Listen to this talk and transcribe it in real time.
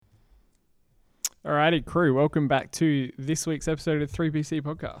Alrighty, crew, welcome back to this week's episode of 3PC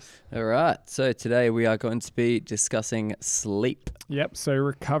Podcast. All right, so today we are going to be discussing sleep. Yep, so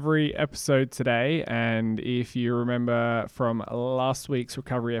recovery episode today, and if you remember from last week's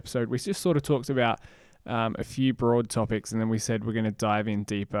recovery episode, we just sort of talked about a few broad topics, and then we said we're going to dive in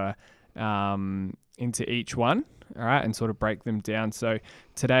deeper into each one, all right, and sort of break them down. So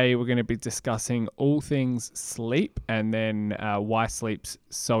today we're going to be discussing all things sleep, and then why sleep's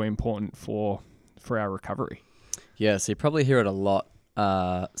so important for our recovery. Yeah, so you probably hear it a lot,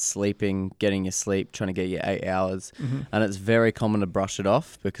 sleeping, getting your sleep, trying to get your 8 hours. And it's very common to brush it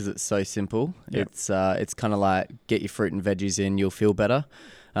off because it's so simple. Yep. It's kind of like get your fruit and veggies in, you'll feel better.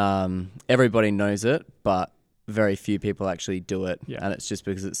 Everybody knows it, but very few people actually do it. Yeah. And it's just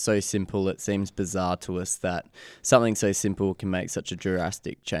because it's so simple, it seems bizarre to us that something so simple can make such a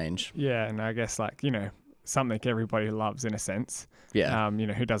drastic change. Yeah, and I guess something everybody loves in a sense. Yeah.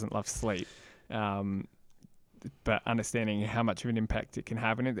 Who doesn't love sleep? But understanding how much of an impact it can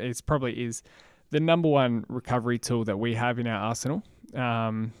have, and it's probably is the number one recovery tool that we have in our arsenal,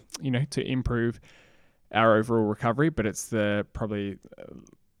 to improve our overall recovery. But it's probably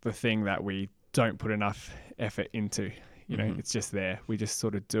the thing that we don't put enough effort into. It's just there. We just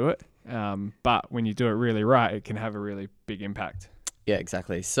sort of do it. But when you do it really right, it can have a really big impact. Yeah,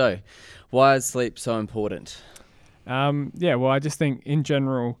 exactly. So why is sleep so important? Well, I just think in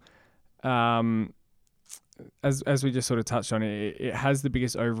general, as we just sort of touched on, it has the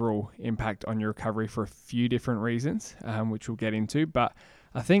biggest overall impact on your recovery for a few different reasons, which we'll get into. But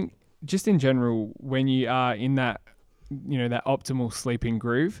I think just in general, when you are in that, that optimal sleeping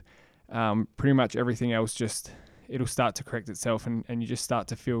groove, pretty much everything else it'll start to correct itself, and you just start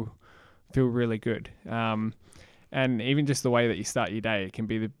to feel really good. And even just the way that you start your day, it can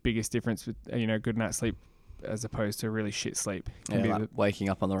be the biggest difference with, good night's sleep as opposed to really shit sleep. Yeah, like waking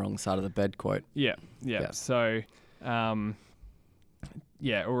up on the wrong side of the bed quote. Yeah. So,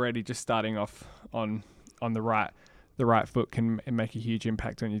 already just starting off on the right foot can make a huge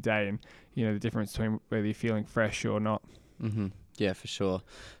impact on your day, and the difference between whether you're feeling fresh or not. Mm-hmm. Yeah, for sure.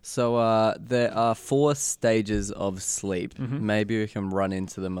 So there are 4 stages of sleep. Maybe we can run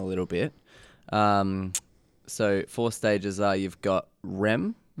into them a little bit. So 4 stages are, you've got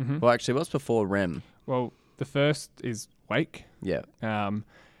REM. Well, actually, what's before REM? Well, the first is wake. Yeah.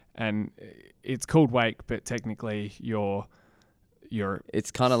 And it's called wake, but technically you're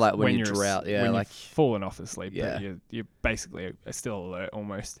it's kind of like when you drought. Yeah, when like you've fallen off asleep. Yeah. But you're basically still alert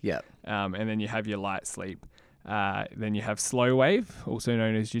almost. Yeah. And then you have your light sleep. Then you have slow wave, also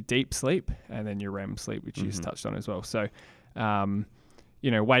known as your deep sleep, and then your REM sleep, which you just touched on as well. So,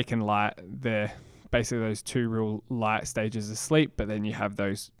 wake and light, they're basically those 2 real light stages of sleep, but then you have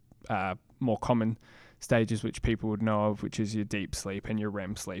those more common stages which people would know of, which is your deep sleep and your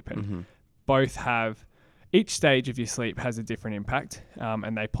REM sleep. And both have, each stage of your sleep has a different impact,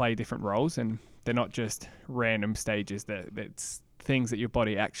 and they play different roles, and they're not just random stages, that's things that your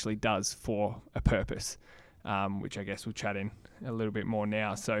body actually does for a purpose. Which I guess we'll chat in a little bit more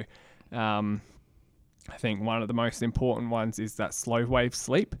now. So I think one of the most important ones is that slow wave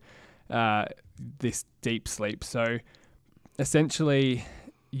sleep, this deep sleep. So essentially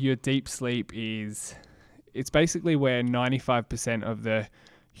your deep sleep it's basically where 95% of the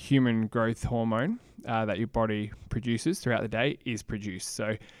human growth hormone that your body produces throughout the day is produced.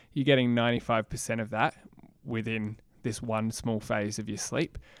 So you're getting 95% of that within this one small phase of your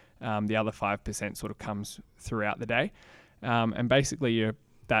sleep. The other 5% sort of comes throughout the day. And basically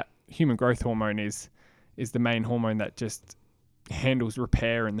that human growth hormone is the main hormone that just handles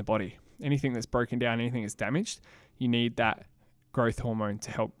repair in the body. Anything that's broken down, anything that's damaged, you need that growth hormone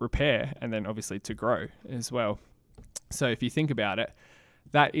to help repair, and then obviously to grow as well. So if you think about it,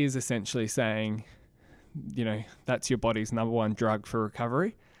 that is essentially saying, that's your body's number one drug for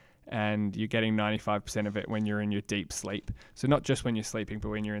recovery. And you're getting 95% of it when you're in your deep sleep. So not just when you're sleeping, but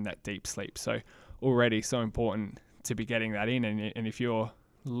when you're in that deep sleep. So already so important to be getting that in. And if you're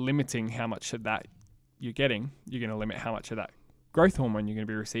limiting how much of that you're getting, you're going to limit how much of that growth hormone you're going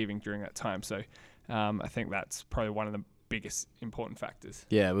to be receiving during that time. So I think that's probably one of the biggest important factors.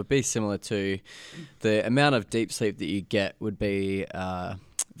 Yeah, it would be similar to the amount of deep sleep that you get would be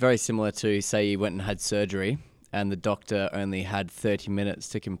very similar to, say, you went and had surgery, and the doctor only had 30 minutes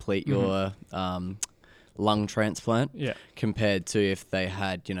to complete your lung transplant, compared to if they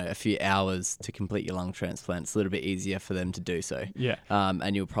had, a few hours to complete your lung transplant. It's a little bit easier for them to do so. Yeah.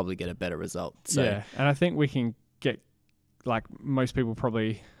 And you'll probably get a better result. So. Yeah, and I think we can get, like most people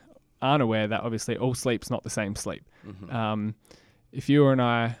probably aren't aware that obviously all sleep's not the same sleep. If you and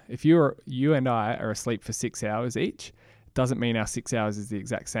I are asleep for 6 hours each, doesn't mean our 6 hours is the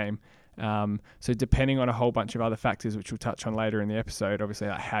exact same So depending on a whole bunch of other factors, which we'll touch on later in the episode, obviously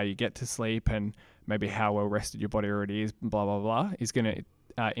like how you get to sleep and maybe how well rested your body already is, blah, blah, blah, is going to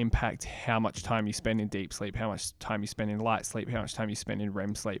impact how much time you spend in deep sleep, how much time you spend in light sleep, how much time you spend in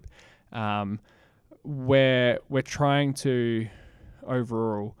REM sleep. Where we're trying to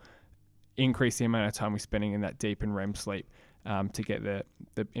overall increase the amount of time we're spending in that deep and REM sleep to get the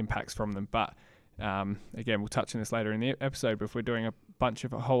impacts from them. But again, we'll touch on this later in the episode, but if we're doing a bunch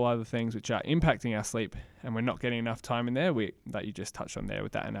of whole other things which are impacting our sleep and we're not getting enough time in there, that you just touched on there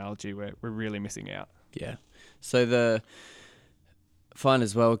with that analogy, we're really missing out. Yeah. So find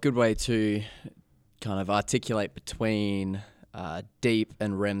as well a good way to kind of articulate between deep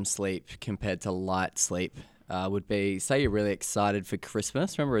and REM sleep compared to light sleep would be, say you're really excited for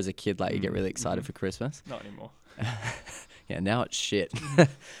Christmas. Remember as a kid, like you get really excited for Christmas? Not anymore. Yeah, now it's shit.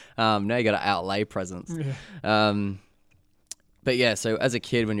 Now you got to outlay presents. Yeah. But yeah, so as a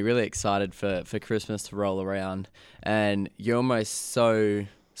kid, when you're really excited for Christmas to roll around and you're almost so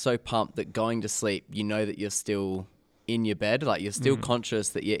pumped that going to sleep, you know that you're still in your bed, like you're still conscious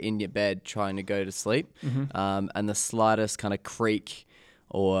that you're in your bed trying to go to sleep. And the slightest kind of creak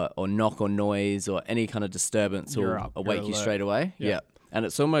or knock or noise or any kind of disturbance will awake you straight away. Yeah. And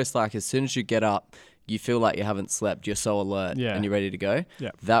it's almost like as soon as you get up, you feel like you haven't slept, you're so alert and you're ready to go.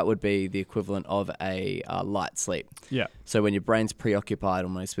 Yeah. That would be the equivalent of a light sleep. Yeah. So when your brain's preoccupied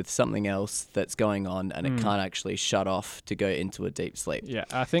almost with something else that's going on and it can't actually shut off to go into a deep sleep. Yeah.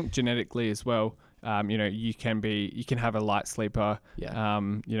 I think genetically as well, you can have a light sleeper. Yeah.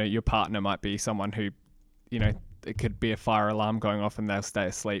 Your partner might be someone who, it could be a fire alarm going off and they'll stay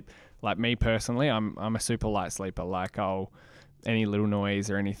asleep. Like me personally, I'm a super light sleeper. Like any little noise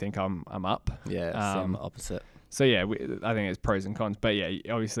or anything, I'm up. Yeah, same opposite. So yeah, I think it's pros and cons. But yeah,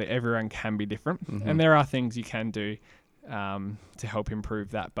 obviously everyone can be different, and there are things you can do to help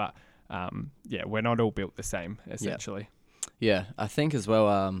improve that. But we're not all built the same, essentially. Yeah, I think as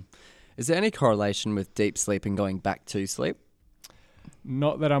well. Is there any correlation with deep sleep and going back to sleep?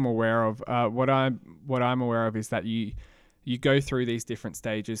 Not that I'm aware of. What I'm aware of is that you go through these different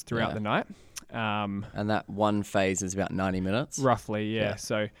stages throughout the night. And that one phase is about 90 minutes? Roughly, yeah.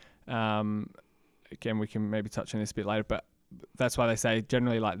 So, again, we can maybe touch on this a bit later, but that's why they say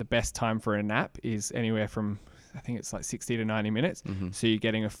generally like the best time for a nap is anywhere from, I think it's like 60 to 90 minutes. So you're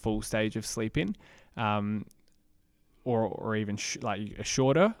getting a full stage of sleep in. Or even like a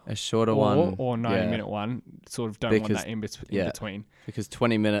shorter one or 90-minute one. Sort of don't want that in between. Because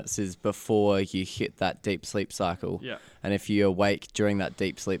 20 minutes is before you hit that deep sleep cycle. Yeah. And if you're awake during that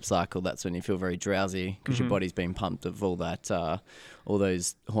deep sleep cycle, that's when you feel very drowsy because your body's been pumped of all that, all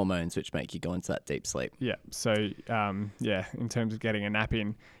those hormones which make you go into that deep sleep. Yeah. So in terms of getting a nap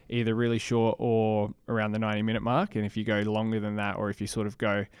in, either really short or around the 90-minute mark. And if you go longer than that, or if you sort of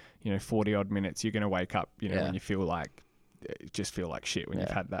go 40 odd minutes, you're going to wake up when you feel like shit when you've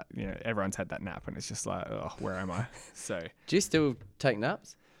had that. Everyone's had that nap and it's just like, oh, where am I? So do you still take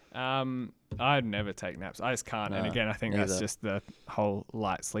naps? I'd never take naps. I just can't. And again, I think that's just the whole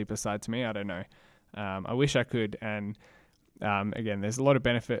light sleeper side to me. I don't know. I wish I could. And again, there's a lot of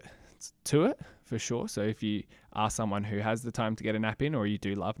benefit to it for sure. So if you are someone who has the time to get a nap in, or you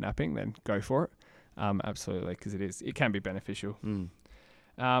do love napping, then go for it. Absolutely, because it can be beneficial.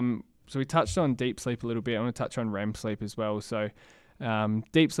 So we touched on deep sleep a little bit. I want to touch on REM sleep as well. So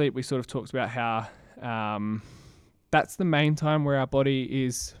deep sleep, we sort of talked about how that's the main time where our body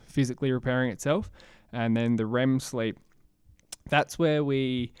is physically repairing itself. And then the REM sleep, that's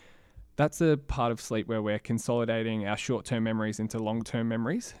a part of sleep where we're consolidating our short-term memories into long-term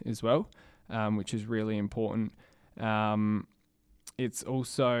memories as well, which is really important.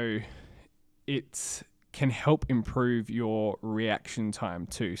 It can help improve your reaction time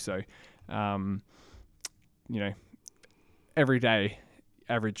too. So, every day,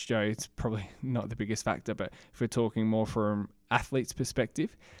 average Joe, it's probably not the biggest factor, but if we're talking more from athletes'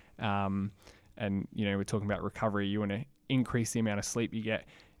 perspective, and we're talking about recovery, you want to increase the amount of sleep you get.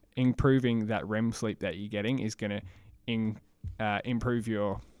 Improving that REM sleep that you're getting is going to improve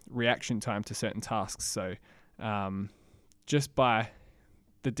your reaction time to certain tasks. So, just by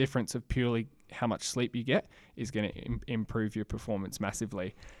the difference of purely how much sleep you get is going to improve your performance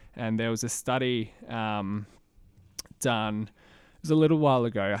massively. And there was a study done, it was a little while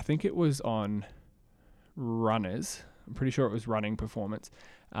ago. I think it was on runners. I'm pretty sure it was running performance.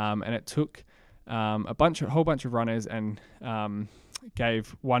 And it took a whole bunch of runners and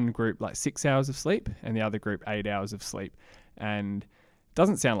gave one group like 6 hours of sleep and the other group 8 hours of sleep. And it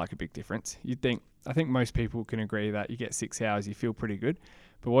doesn't sound like a big difference. I think most people can agree that you get 6 hours, you feel pretty good.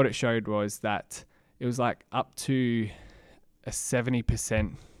 But what it showed was that it was like up to a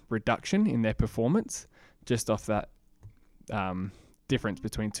 70% reduction in their performance just off that difference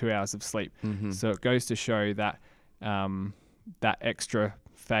between 2 hours of sleep. So it goes to show that that extra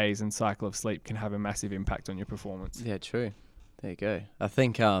phase and cycle of sleep can have a massive impact on your performance. Yeah, true. There you go. I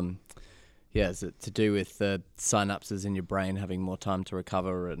think, is it to do with the synapses in your brain having more time to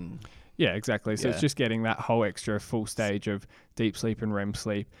recover and... Yeah, exactly. So it's just getting that whole extra full stage of deep sleep and REM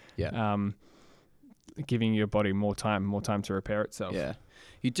sleep. Yeah. Giving your body more time to repair itself. Yeah.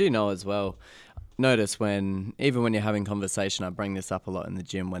 You do know as well, notice even when you're having conversation, I bring this up a lot in the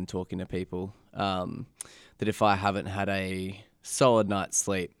gym when talking to people, that if I haven't had a solid night's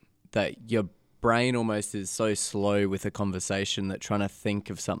sleep, that your brain almost is so slow with a conversation that trying to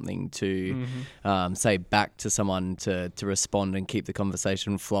think of something to say back to someone to respond and keep the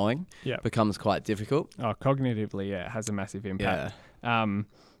conversation flowing becomes quite difficult. Oh, cognitively, it has a massive impact.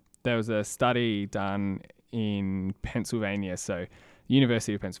 There was a study done in Pennsylvania, so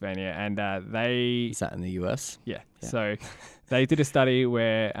University of Pennsylvania, and Is that in the US? Yeah. So they did a study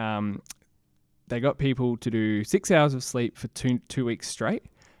where they got people to do 6 hours of sleep for 2 weeks straight.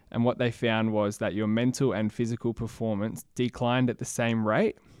 And what they found was that your mental and physical performance declined at the same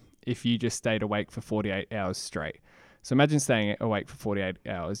rate if you just stayed awake for 48 hours straight. So imagine staying awake for 48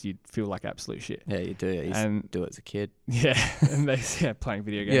 hours, you'd feel like absolute shit. Yeah, you do. I used to do it as a kid. Yeah, and playing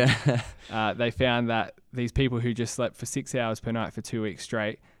video games. Yeah. They found that these people who just slept for 6 hours per night for 2 weeks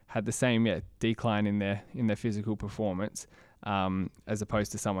straight had the same decline in their physical performance as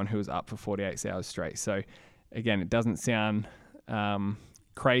opposed to someone who was up for 48 hours straight. So again, it doesn't sound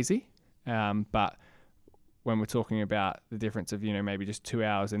crazy, but when we're talking about the difference of maybe just 2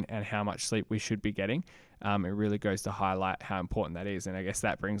 hours and how much sleep we should be getting, it really goes to highlight how important that is. And I guess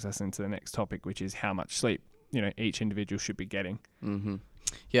that brings us into the next topic, which is how much sleep each individual should be getting.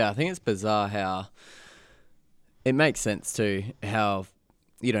 Yeah, I think it's bizarre how it makes sense too, how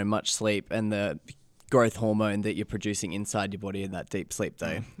much sleep and the growth hormone that you're producing inside your body in that deep sleep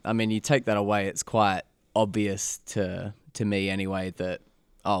though. I mean, you take that away, it's quite obvious to me anyway that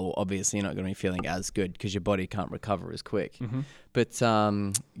obviously you're not going to be feeling as good because your body can't recover as quick. But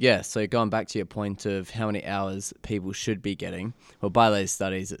so going back to your point of how many hours people should be getting, well, by those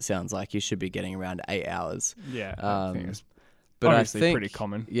studies, it sounds like you should be getting around 8 hours. Yeah, I think it's obviously pretty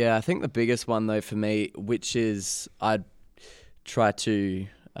common. Yeah, I think the biggest one though for me, which is I'd try to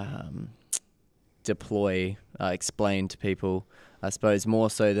explain to people, I suppose more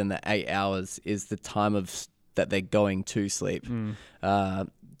so than the 8 hours, is the time that they're going to sleep.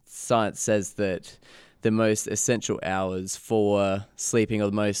 Science says that the most essential hours for sleeping, or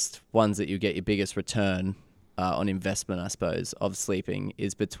the most ones that you get your biggest return on investment, I suppose, of sleeping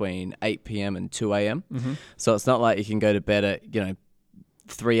is between 8 p.m. and 2 a.m. So it's not like you can go to bed at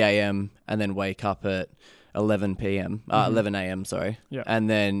 3 a.m. and then wake up at 11 a.m. sorry. Yeah. And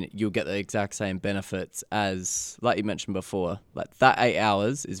then you'll get the exact same benefits as, like you mentioned before, like that 8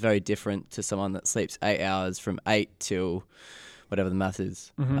 hours is very different to someone that sleeps 8 hours from 8 till whatever the math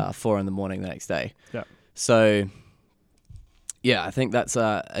is, 4 a.m. the next day. Yeah. So yeah, I think that's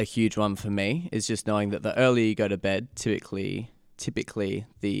a huge one for me, is just knowing that the earlier you go to bed, typically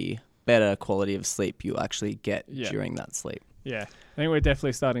the better quality of sleep you actually get during that sleep. Yeah, I think we're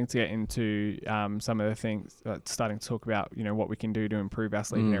definitely starting to get into some of the things, starting to talk about, what we can do to improve our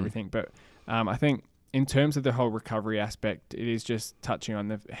sleep and everything. But I think in terms of the whole recovery aspect, it is just touching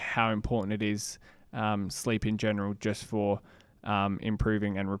on how important it is, sleep in general, just for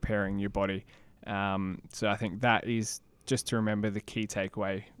improving and repairing your body. So I think that is just to remember the key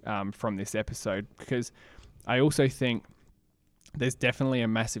takeaway from this episode, because I also think there's definitely a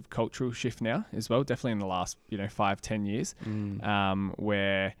massive cultural shift now as well, definitely in the last 5-10 years,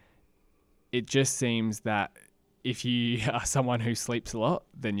 where it just seems that if you are someone who sleeps a lot,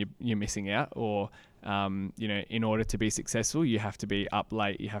 then you're missing out, or in order to be successful, you have to be up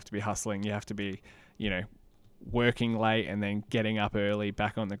late, you have to be hustling, you have to be working late and then getting up early,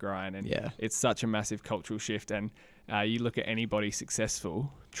 back on the grind. And it's such a massive cultural shift. And you look at anybody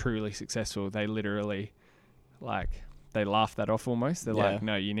truly successful, they literally they laugh that off almost. They're like,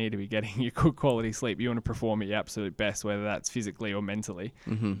 no, you need to be getting your good quality sleep. You want to perform at your absolute best, whether that's physically or mentally,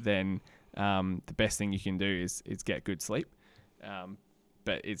 then the best thing you can do is get good sleep.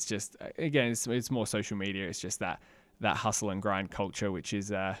 But it's just, again, it's more social media. It's just that hustle and grind culture, which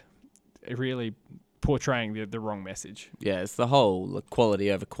is really portraying the wrong message. Yeah, it's the whole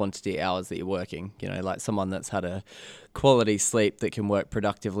quality over quantity hours that you're working. Like someone that's had a quality sleep that can work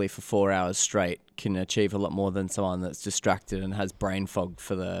productively for 4 hours straight can achieve a lot more than someone that's distracted and has brain fog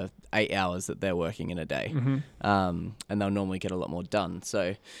for the 8 hours that they're working in a day. Mm-hmm. And they'll normally get a lot more done.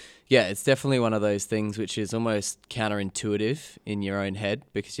 So yeah, it's definitely one of those things which is almost counterintuitive in your own head,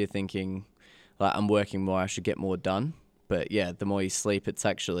 because you're thinking, like, I'm working more, I should get more done. But yeah, the more you sleep, it's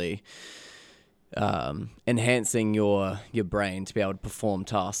actually enhancing your brain to be able to perform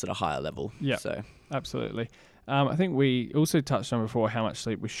tasks at a higher level. Yeah, so absolutely. I think we also touched on before how much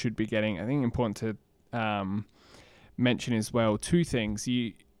sleep we should be getting. I think important to mention as well 2 things.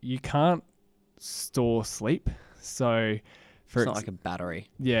 You can't store sleep. So it's not like a battery.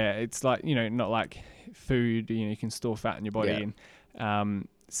 Yeah, it's like, not like food, you can store fat in your body. Yeah. And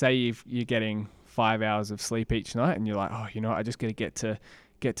say if you're getting 5 hours of sleep each night and you're like, oh, I just got to get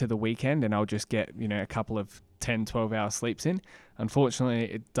to the weekend and I'll just get, a couple of 10, 12 hour sleeps in. Unfortunately,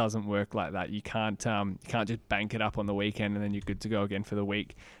 it doesn't work like that. You can't just bank it up on the weekend and then you're good to go again for the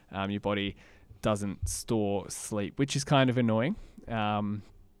week. Your body doesn't store sleep, which is kind of annoying.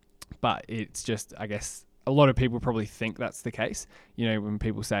 But it's just, I guess, a lot of people probably think that's the case. When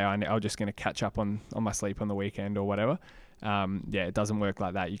people say, I'm just going to catch up on my sleep on the weekend or whatever. It doesn't work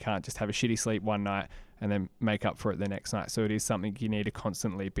like that. You can't just have a shitty sleep one night and then make up for it the next night. So it is something you need to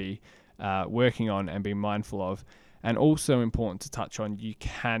constantly be working on and be mindful of. And also important to touch on, you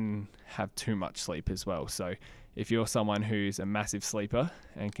can have too much sleep as well. So if you're someone who's a massive sleeper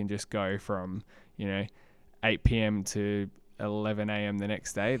and can just go from 8 p.m. to 11 a.m. the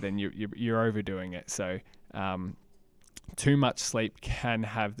next day, then you're overdoing it. So too much sleep can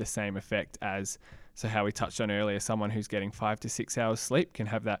have the same effect as, so how we touched on earlier, someone who's getting 5 to 6 hours sleep can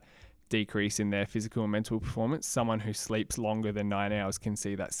have that decrease in their physical and mental performance. Someone who sleeps longer than 9 hours can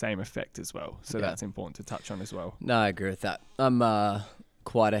see that same effect as well. So that's important to touch on as well. No, I agree with that. I'm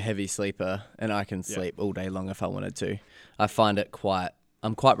quite a heavy sleeper and I can sleep all day long if I wanted to. I find it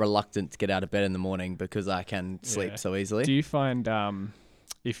I'm quite reluctant to get out of bed in the morning because I can sleep so easily. Do you find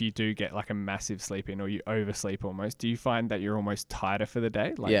if you do get like a massive sleep in or you oversleep almost, do you find that you're almost tighter for the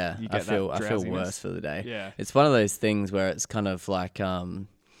day? Like you get I feel worse for the day. Yeah. It's one of those things where it's kind of like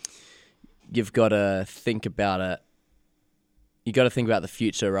you've got to think about it. You got to think about the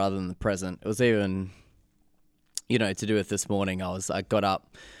future rather than the present. It was even, to do with this morning. I got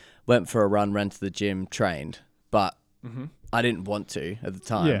up, went for a run, ran to the gym, trained, but I didn't want to at the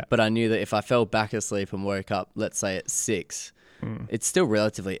time. Yeah. But I knew that if I fell back asleep and woke up, let's say at 6, it's still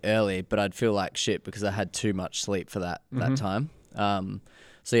relatively early, but I'd feel like shit because I had too much sleep for that time.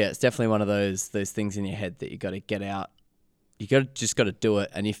 So yeah, it's definitely one of those things in your head that you got to get out. You just got to do it,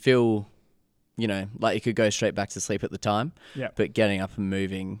 and you feel, like you could go straight back to sleep at the time. Yeah. But getting up and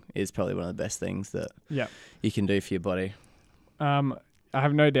moving is probably one of the best things that you can do for your body. I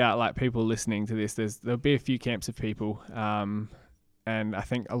have no doubt, like, people listening to this, there'll be a few camps of people, and I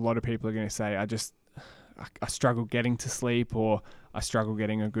think a lot of people are going to say, I struggle getting to sleep, or I struggle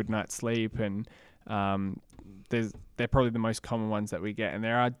getting a good night's sleep, and they're probably the most common ones that we get, and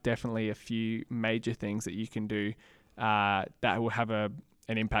there are definitely a few major things that you can do that will have an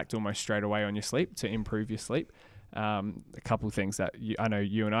impact almost straight away on your sleep to improve your sleep. A couple of things that I know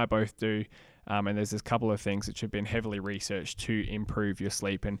you and I both do, and there's a couple of things which have been heavily researched to improve your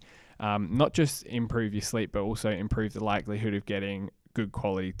sleep, and not just improve your sleep, but also improve the likelihood of getting good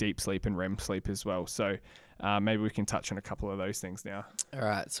quality deep sleep and REM sleep as well. So maybe we can touch on a couple of those things now. All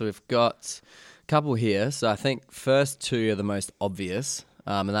right, so we've got a couple here. So I think first 2 are the most obvious,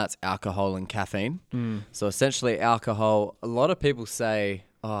 and that's alcohol and caffeine. So essentially alcohol, a lot of people say,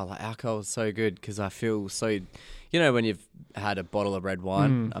 like alcohol is so good because I feel so, when you've had a bottle of red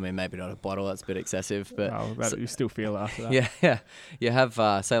wine, I mean, maybe not a bottle, that's a bit excessive, but you still feel after that. Yeah. You have,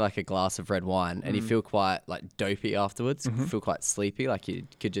 say, like a glass of red wine and you feel quite like dopey afterwards, you feel quite sleepy, like you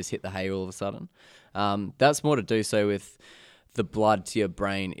could just hit the hay all of a sudden. That's more to do so with the blood to your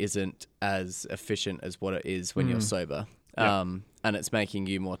brain isn't as efficient as what it is when you're sober. And it's making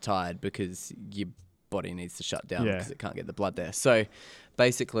you more tired because your body needs to shut down because it can't get the blood there. So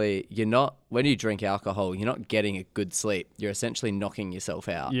basically, when you drink alcohol, you're not getting a good sleep. You're essentially knocking yourself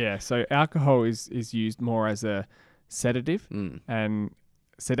out. Yeah, so alcohol is used more as a sedative, and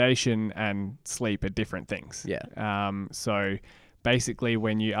sedation and sleep are different things. Yeah. So basically,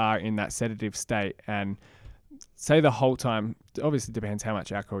 when you are in that sedative state, and say the whole time, obviously depends how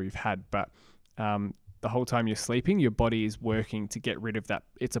much alcohol you've had, but the whole time you're sleeping, your body is working to get rid of that.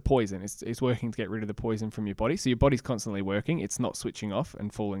 It's a poison. It's working to get rid of the poison from your body. So your body's constantly working. It's not switching off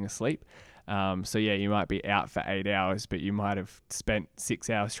and falling asleep. So yeah, you might be out for 8 hours, but you might have spent 6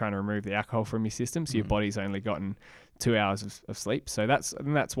 hours trying to remove the alcohol from your system. So your body's only gotten 2 hours of sleep. So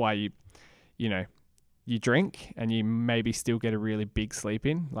that's why you drink and you maybe still get a really big sleep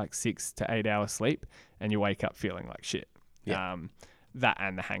in, like 6 to 8 hours sleep, and you wake up feeling like shit. Yeah. that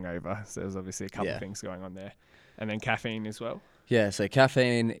and the hangover. So there's obviously a couple of things going on there. And then caffeine as well. Yeah, so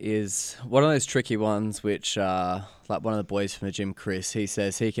caffeine is one of those tricky ones, which like one of the boys from the gym, Chris, he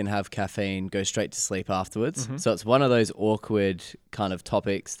says he can have caffeine, go straight to sleep afterwards. So it's one of those awkward kind of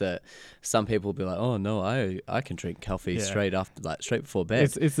topics that some people will be like, oh no, I can drink coffee straight after, like straight before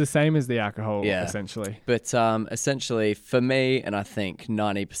bed. It's the same as the alcohol, essentially. But essentially for me, and I think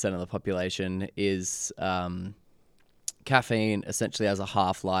 90% of the population, is caffeine essentially has a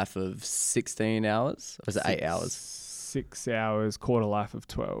half-life of 16 hours, or is it 8 hours? 6 hours, quarter life of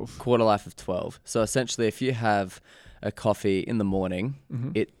 12. Quarter life of 12. So essentially, if you have a coffee in the morning,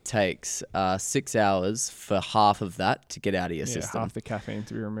 it takes 6 hours for half of that to get out of your system. Half the caffeine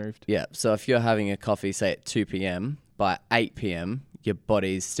to be removed. Yeah. So if you're having a coffee, say at 2 p.m., by 8 p.m., your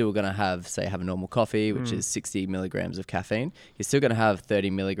body's still going to have a normal coffee, which is 60 milligrams of caffeine. You're still going to have 30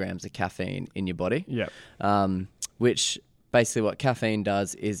 milligrams of caffeine in your body. Yeah. Which basically what caffeine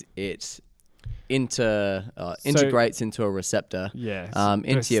does is it integrates into a receptor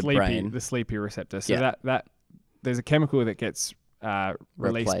into your brain. The sleepy receptor. So that there's a chemical that gets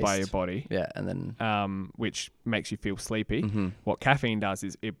released by your body. Yeah, and then which makes you feel sleepy. What caffeine does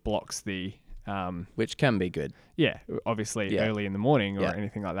is it blocks the which can be good. Yeah, obviously early in the morning or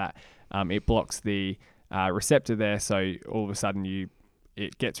anything like that. It blocks the receptor there, so all of a sudden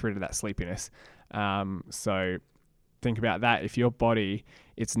it gets rid of that sleepiness. So think about that. If your body,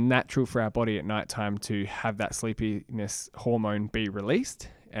 it's natural for our body at nighttime to have that sleepiness hormone be released.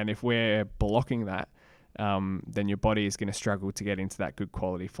 And if we're blocking that, then your body is going to struggle to get into that good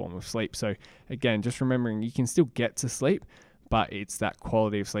quality form of sleep. So again, just remembering you can still get to sleep, but it's that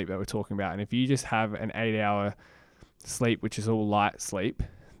quality of sleep that we're talking about. And if you just have an 8-hour sleep, which is all light sleep,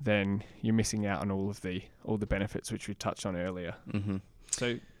 then you're missing out on all the benefits which we touched on earlier.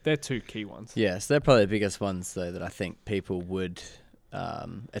 So they're two key ones. Yes, they're probably the biggest ones, though, that I think people would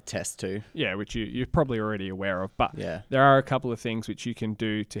attest to. Yeah, which you're probably already aware of. But there are a couple of things which you can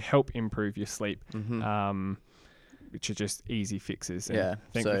do to help improve your sleep, which are just easy fixes. And I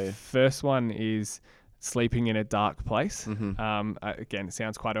think the first one is sleeping in a dark place. Again, it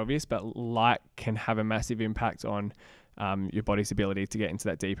sounds quite obvious, but light can have a massive impact on your body's ability to get into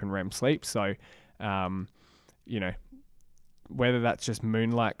that deep and REM sleep. So, whether that's just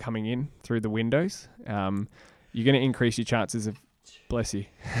moonlight coming in through the windows, you're going to increase your chances of, bless you,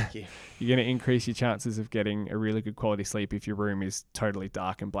 Thank you. You're going to increase your chances of getting a really good quality sleep if your room is totally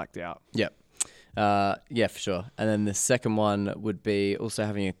dark and blacked out. Yep. Yeah, for sure. And then the second one would be also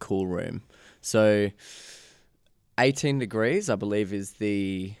having a cool room. So 18 degrees, I believe, is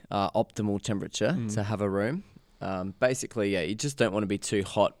the optimal temperature to have a room. Basically, you just don't want to be too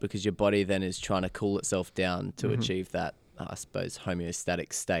hot because your body then is trying to cool itself down to achieve that, I suppose,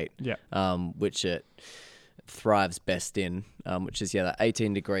 homeostatic state, which it thrives best in, which is, that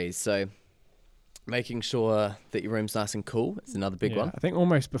 18 degrees. So making sure that your room's nice and cool is another big one. I think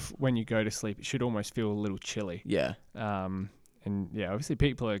almost when you go to sleep, it should almost feel a little chilly. Yeah. And obviously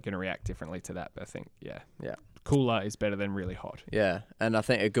people are going to react differently to that, but I think, cooler is better than really hot. Yeah, and I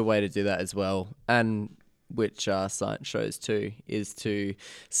think a good way to do that as well, and which science shows too, is to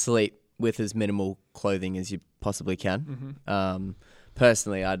sleep with as minimal clothing as you possibly can.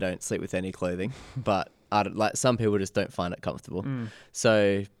 Personally, I don't sleep with any clothing, but some people just don't find it comfortable.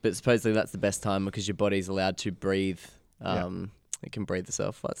 So, but supposedly that's the best time because your body's allowed to breathe. It can breathe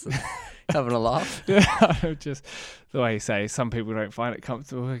itself. That's having a laugh. Just the way you say, some people don't find it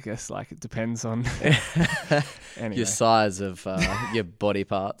comfortable. I guess it depends on anyway. Your size of your body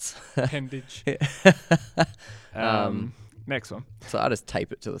parts. Appendage. Next one. So I just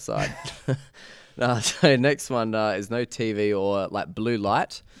tape it to the side. So next one is no TV or blue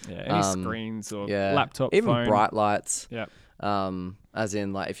light. Any screens or laptop, even phone. Bright lights. Yeah. As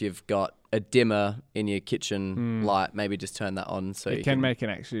in if you've got a dimmer in your kitchen light, maybe just turn that on. So it can make an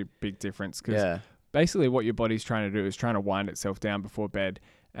actually big difference because basically what your body's trying to do is trying to wind itself down before bed.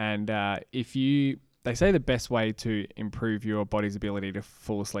 And they say the best way to improve your body's ability to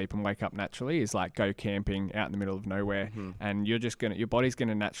fall asleep and wake up naturally is go camping out in the middle of nowhere, and your body's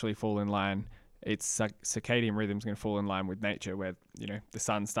gonna naturally fall in line. Its circadian rhythm's going to fall in line with nature, where the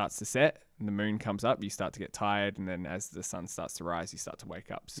sun starts to set and the moon comes up, you start to get tired, and then as the sun starts to rise, you start to wake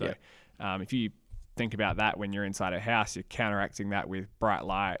up. So if you think about that when you're inside a house, you're counteracting that with bright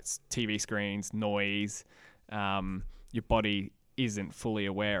lights, TV screens, noise. Your body isn't fully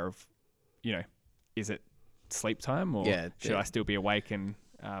aware of, is it sleep time or should I still be awake and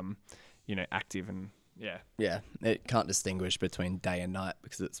active and it can't distinguish between day and night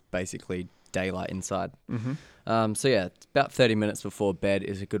because it's basically daylight inside. So it's about 30 minutes before bed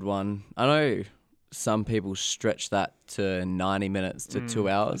is a good one. I know some people stretch that to 90 minutes to 2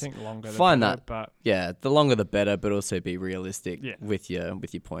 hours. I think longer the Find better, that, but yeah, the longer the better, but also be realistic Yeah. with your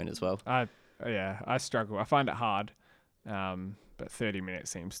point as well. I struggle. I find it hard, but 30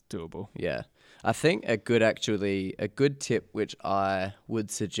 minutes seems doable. Yeah. I think a good tip which I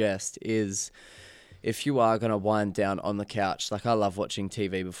would suggest is if you are going to wind down on the couch, like I love watching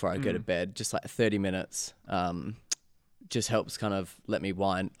TV before I go to bed, just like 30 minutes just helps kind of let me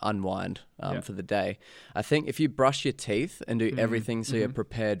unwind for the day. I think if you brush your teeth and do everything so you're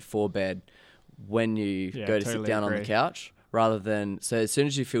prepared for bed when you go to sit down on the couch, rather than, so as soon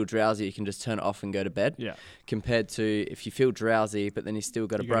as you feel drowsy, you can just turn it off and go to bed. Yeah. Compared to if you feel drowsy, but then you still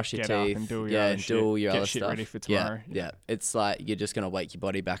got to brush your teeth, and do all your other shit stuff. ready for tomorrow. Yeah. It's like you're just going to wake your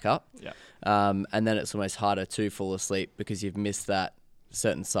body back up. Yeah. And then it's almost harder to fall asleep because you've missed that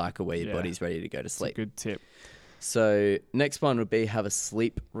certain cycle where your body's ready to go to sleep. That's a good tip. So next one would be have a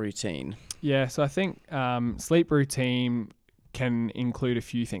sleep routine. Yeah, so I think sleep routine can include a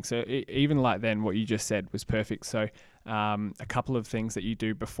few things. So even like then what you just said was perfect. So a couple of things that you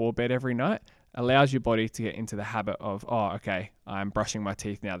do before bed every night allows your body to get into the habit of, oh, okay, I'm brushing my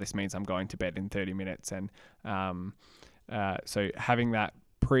teeth now. This means I'm going to bed in 30 minutes. And so having that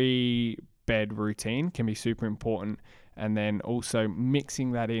pre-bed routine can be super important. And then also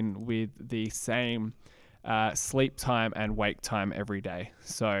mixing that in with the same sleep time and wake time every day.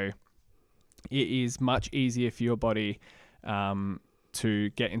 So it is much easier for your body to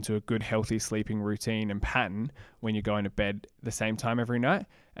get into a good, healthy sleeping routine and pattern when you're going to bed the same time every night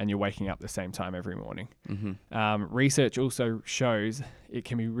and you're waking up the same time every morning. Research also shows it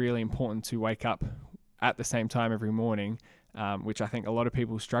can be really important to wake up at the same time every morning, which I think a lot of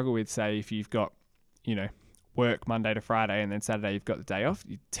people struggle with. Say if you've got, work Monday to Friday and then Saturday you've got the day off,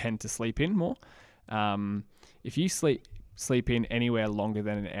 you tend to sleep in more. If you sleep in anywhere longer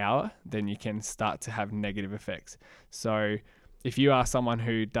than an hour, then you can start to have negative effects. So if you are someone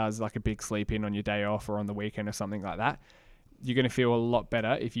who does like a big sleep in on your day off or on the weekend or something like that, you're going to feel a lot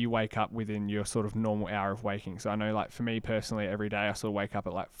better if you wake up within your sort of normal hour of waking. So I know like for me personally, every day I sort of wake up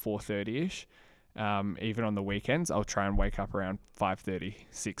at like 4:30ish. Even on the weekends, I'll try and wake up around 5:30,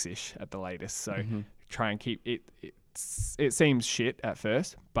 6ish at the latest. So try and keep it. It seems shit at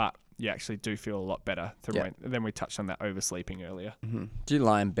first, but you actually do feel a lot better. Then we touched on that oversleeping earlier. Do you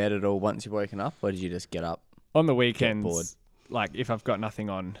lie in bed at all once you've woken up, or do you just get up? On the weekends, like if I've got nothing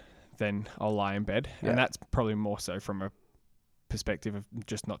on, then I'll lie in bed. And that's probably more so from a perspective of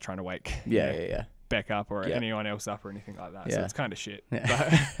just not trying to wake Beck up or anyone else up or anything like that. So it's kind of shit. But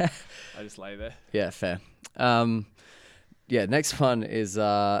I just lay there. Yeah, fair. Next one is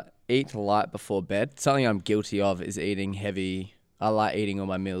eat light before bed. Something I'm guilty of is eating heavy. I like eating all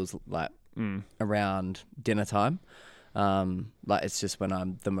my meals like around dinner time. Like it's just when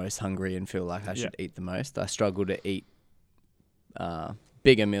I'm the most hungry and feel like I should eat the most. I struggle to eat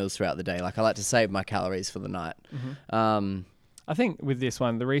bigger meals throughout the day. Like I like to save my calories for the night. I think with this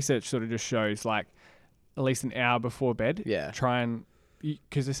one, the research sort of just shows like at least an hour before bed. Yeah. Try and,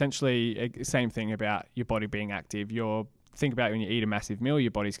 because essentially same thing about your body being active. Think about when you eat a massive meal,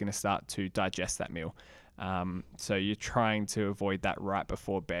 your body's going to start to digest that meal. So you're trying to avoid that right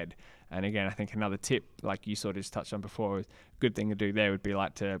before bed. And again, I think another tip, like you sort of just touched on before, a good thing to do there would be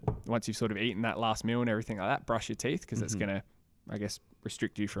like to, once you've sort of eaten that last meal and everything like that, brush your teeth because it's going to, I guess,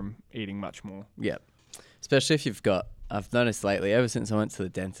 restrict you from eating much more. Yeah. Especially if I've noticed lately, ever since I went to the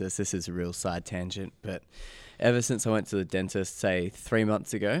dentist, this is a real side tangent, but ever since I went to the dentist, say 3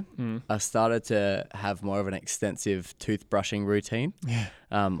 months ago, I started to have more of an extensive toothbrushing routine. Yeah.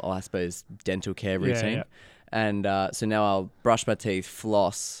 Or I suppose dental care routine. Yeah. And so now I'll brush my teeth,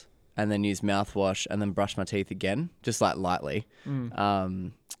 floss, and then use mouthwash, and then brush my teeth again, just like lightly.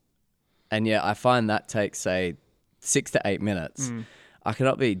 And I find that takes, say, 6 to 8 minutes. I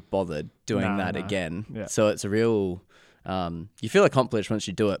cannot be bothered doing that again. Yeah. So it's a real... you feel accomplished once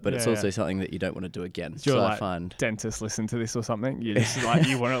you do it, but it's also something that you don't want to do again. So I find dentists listen to this or something. You just like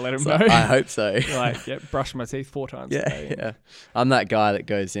you want to let them know. I hope so. You're like, brush my teeth 4 times a day. Yeah. I'm that guy that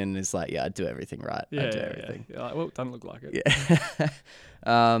goes in and is like, I do everything right. I do everything. You're like, well, it doesn't look like it.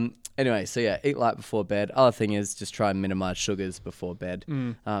 Yeah. Anyway, so eat light before bed. Other thing is just try and minimize sugars before bed.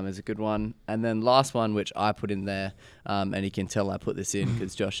 Is a good one. And then last one, which I put in there, and you can tell I put this in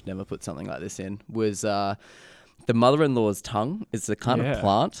because Josh never put something like this in, was the mother-in-law's tongue is the kind of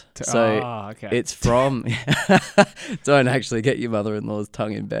plant. So it's from... Don't actually get your mother-in-law's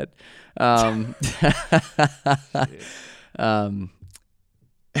tongue in bed.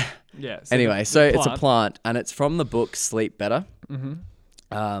 Anyway, so it's a plant and it's from the book Sleep Better.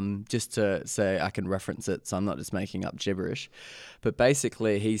 just to say I can reference it, so I'm not just making up gibberish. But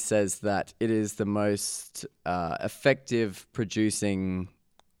basically, he says that it is the most effective producing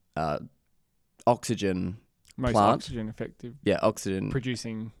oxygen Most plant. oxygen effective Yeah, oxygen.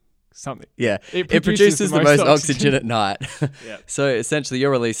 producing something. Yeah, It it produces the most oxygen oxygen. at night. Yeah. So essentially,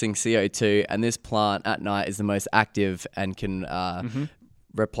 you're releasing CO2, and this plant at night is the most active and can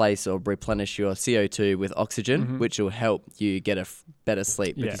replace or replenish your CO2 with oxygen, which will help you get a better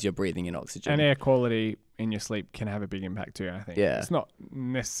sleep because you're breathing in oxygen. And air quality in your sleep can have a big impact too, I think. Yeah. It's not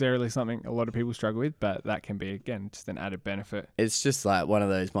necessarily something a lot of people struggle with, but that can be, again, just an added benefit. It's just like one of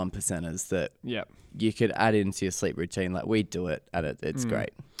those 1%ers that Yeah. you could add into your sleep routine. Like we do it, and it's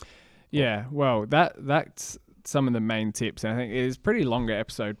great. Yeah. Well, that's some of the main tips. And I think it is a pretty longer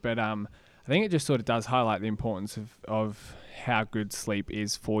episode, but I think it just sort of does highlight the importance of how good sleep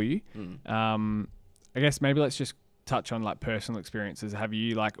is for you. I guess maybe let's just touch on like personal experiences. Have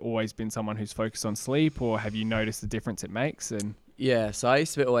you like always been someone who's focused on sleep, or have you noticed the difference it makes? And Yeah, so I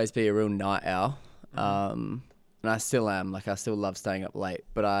used to always be a real night owl. And I still am. Like I still love staying up late,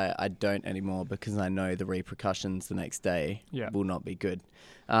 but I don't anymore because I know the repercussions the next day will not be good.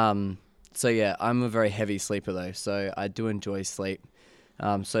 So yeah, I'm a very heavy sleeper though, so I do enjoy sleep.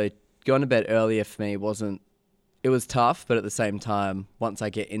 So going to bed earlier for me it was tough, but at the same time, once I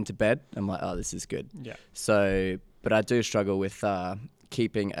get into bed, I'm like, oh, this is good. yeah. So, but I do struggle with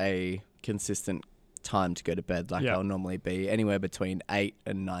keeping a consistent time to go to bed. Like I'll normally be anywhere between 8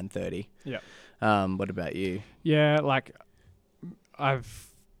 and 9:30. Yeah. What about you? Yeah, like I've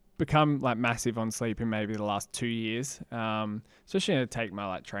become like massive on sleep in maybe the last 2 years, especially to take my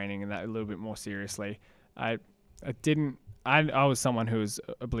like training and that a little bit more seriously. I was someone who was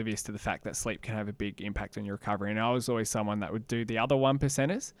oblivious to the fact that sleep can have a big impact on your recovery, and I was always someone that would do the other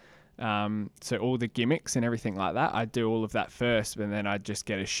 1%ers. So all the gimmicks and everything like that, I'd do all of that first, and then I'd just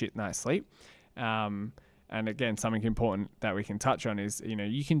get a shit night's sleep. And again, something important that we can touch on is,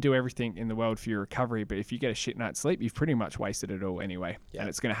 you can do everything in the world for your recovery, but if you get a shit night's sleep, you've pretty much wasted it all anyway, and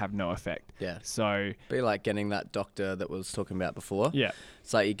it's going to have no effect. Yeah. So be like getting that doctor that we was talking about before. Yeah.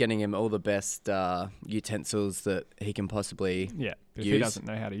 It's like you're getting him all the best utensils that he can possibly but if use. he doesn't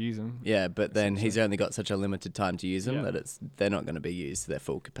know how to use them. Yeah, but then he's only got such a limited time to use them Yeah. that they're not going to be used to their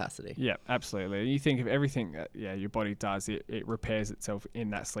full capacity. Yeah, absolutely. You think of everything that your body does, it repairs itself in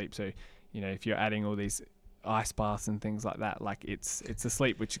that sleep. So, if you're adding all these ice baths and things like that, like it's the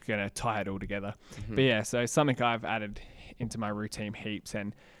sleep which is going to tie it all together. But yeah, so something I've added into my routine heaps,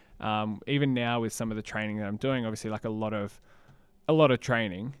 and even now with some of the training that I'm doing, obviously like a lot of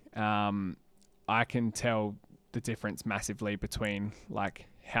training, I can tell the difference massively between like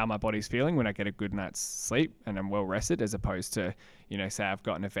how my body's feeling when I get a good night's sleep and I'm well rested, as opposed to, say I've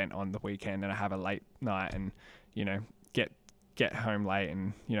got an event on the weekend and I have a late night and, get home late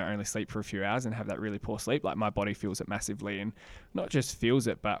and, only sleep for a few hours and have that really poor sleep. Like my body feels it massively, and not just feels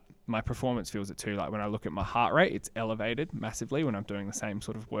it, but my performance feels it too. Like when I look at my heart rate, it's elevated massively when I'm doing the same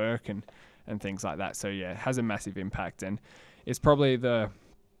sort of work and things like that. So yeah, it has a massive impact, and it's probably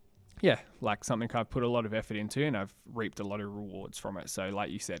like something I've put a lot of effort into, and I've reaped a lot of rewards from it. So like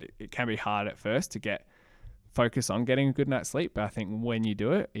you said, it can be hard at first to get focus on getting a good night's sleep, but I think when you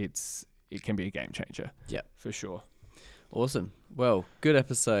do it, it can be a game changer. Yeah, for sure. Awesome. Well, good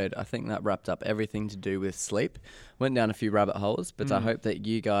episode. I think that wrapped up everything to do with sleep. Went down a few rabbit holes, but I hope that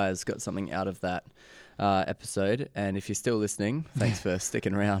you guys got something out of that episode. And if you're still listening, thanks for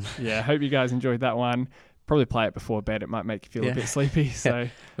sticking around. Yeah, I hope you guys enjoyed that one. Probably play it before bed. It might make you feel a bit sleepy. So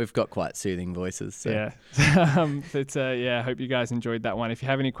we've got quite soothing voices. So. Yeah. I hope you guys enjoyed that one. If you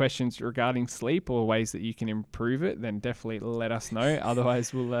have any questions regarding sleep or ways that you can improve it, then definitely let us know.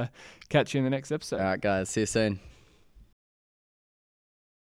 Otherwise, we'll catch you in the next episode. All right, guys. See you soon.